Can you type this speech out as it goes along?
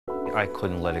I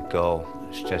couldn't let it go.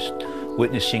 It's just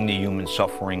witnessing the human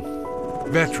suffering.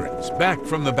 Veterans back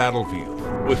from the battlefield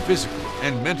with physical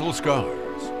and mental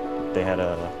scars. They had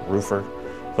a roofer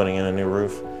putting in a new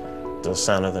roof. The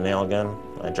sound of the nail gun,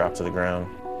 I dropped to the ground.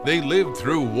 They lived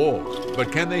through war,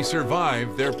 but can they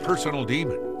survive their personal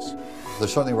demons?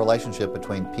 There's certainly a relationship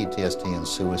between PTSD and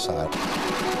suicide.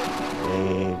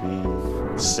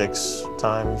 Maybe 6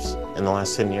 times in the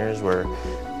last 10 years where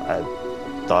I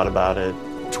thought about it.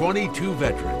 22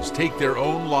 veterans take their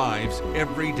own lives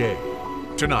every day.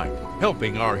 Tonight,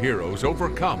 helping our heroes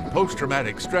overcome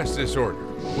post-traumatic stress disorder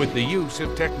with the use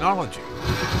of technology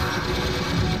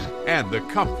and the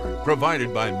comfort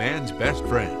provided by man's best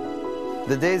friend.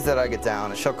 The days that I get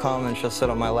down, she'll come and she'll sit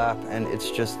on my lap, and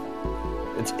it's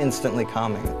instantly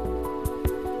calming.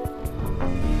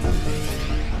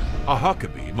 A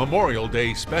Huckabee Memorial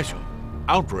Day special,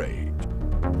 Outrage.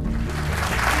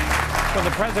 So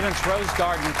the President's Rose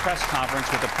Garden press conference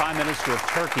with the Prime Minister of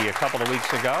Turkey a couple of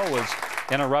weeks ago was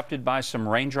interrupted by some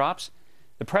raindrops.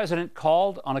 The President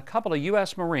called on a couple of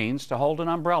U.S. Marines to hold an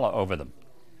umbrella over them.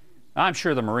 I'm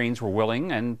sure the Marines were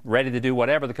willing and ready to do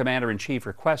whatever the Commander-in-Chief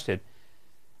requested,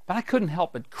 but I couldn't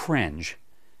help but cringe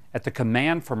at the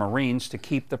command for Marines to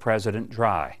keep the President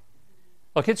dry.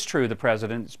 Look, it's true the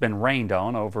President's been rained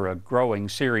on over a growing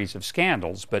series of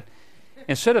scandals, but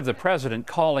instead of the President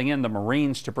calling in the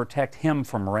Marines to protect him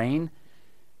from rain,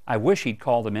 I wish he'd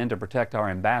call them in to protect our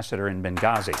ambassador in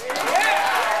Benghazi.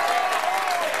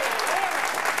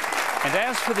 And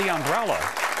as for the umbrella,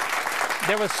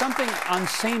 there was something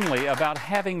unseemly about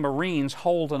having Marines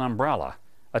hold an umbrella,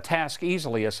 a task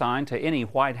easily assigned to any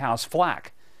White House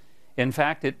flack. In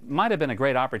fact, it might have been a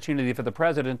great opportunity for the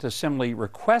President to simply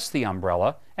request the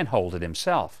umbrella and hold it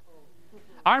himself.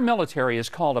 Our military is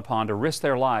called upon to risk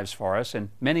their lives for us, and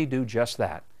many do just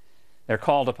that. They're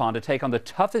called upon to take on the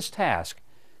toughest task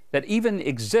that even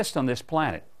exists on this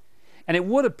planet. And it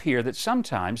would appear that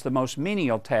sometimes the most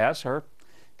menial tasks are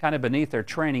kind of beneath their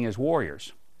training as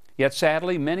warriors. Yet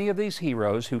sadly, many of these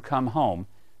heroes who come home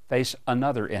face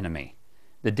another enemy,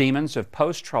 the demons of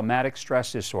post-traumatic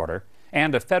stress disorder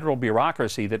and a federal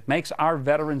bureaucracy that makes our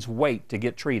veterans wait to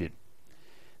get treated.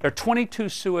 There are 22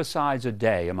 suicides a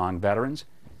day among veterans,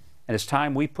 and it's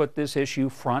time we put this issue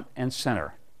front and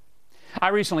center. I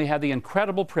recently had the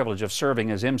incredible privilege of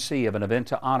serving as MC of an event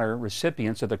to honor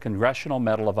recipients of the Congressional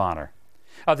Medal of Honor.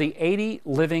 Of the 80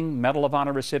 living Medal of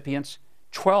Honor recipients,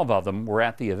 12 of them were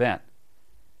at the event.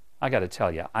 I got to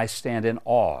tell you, I stand in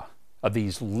awe of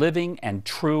these living and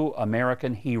true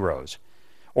American heroes,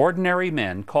 ordinary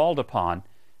men called upon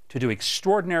to do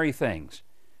extraordinary things,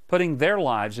 putting their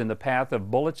lives in the path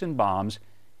of bullets and bombs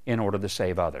in order to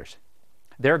save others.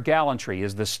 Their gallantry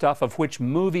is the stuff of which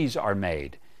movies are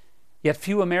made, yet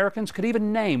few Americans could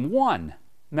even name one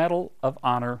Medal of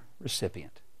Honor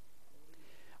recipient.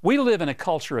 We live in a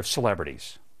culture of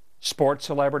celebrities. Sports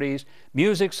celebrities,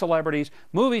 music celebrities,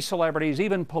 movie celebrities,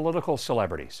 even political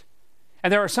celebrities.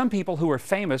 And there are some people who are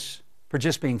famous for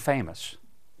just being famous.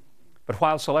 But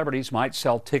while celebrities might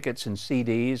sell tickets and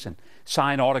CDs and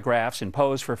sign autographs and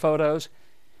pose for photos,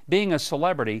 being a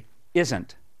celebrity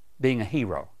isn't being a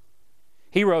hero.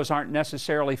 Heroes aren't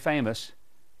necessarily famous,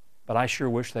 but I sure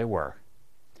wish they were.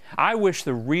 I wish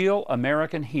the real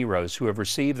American heroes who have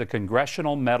received the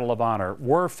Congressional Medal of Honor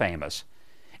were famous,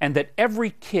 and that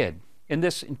every kid in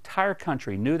this entire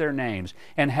country knew their names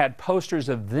and had posters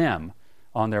of them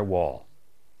on their wall.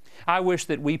 I wish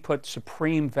that we put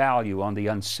supreme value on the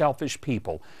unselfish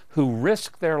people who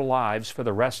risk their lives for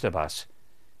the rest of us,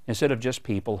 instead of just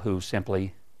people who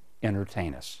simply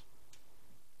entertain us.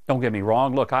 Don't get me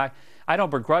wrong. Look, I don't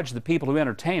begrudge the people who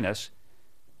entertain us.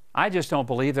 I just don't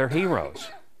believe they're heroes.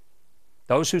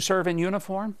 Those who serve in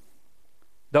uniform,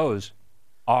 those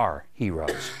are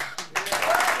heroes.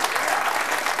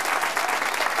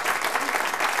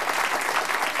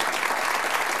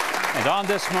 And on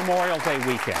this Memorial Day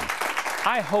weekend,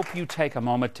 I hope you take a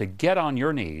moment to get on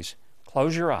your knees,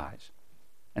 close your eyes,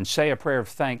 and say a prayer of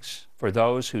thanks for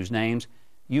those whose names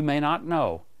you may not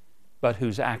know, but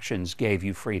whose actions gave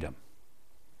you freedom.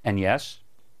 And yes,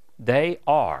 they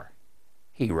are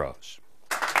heroes.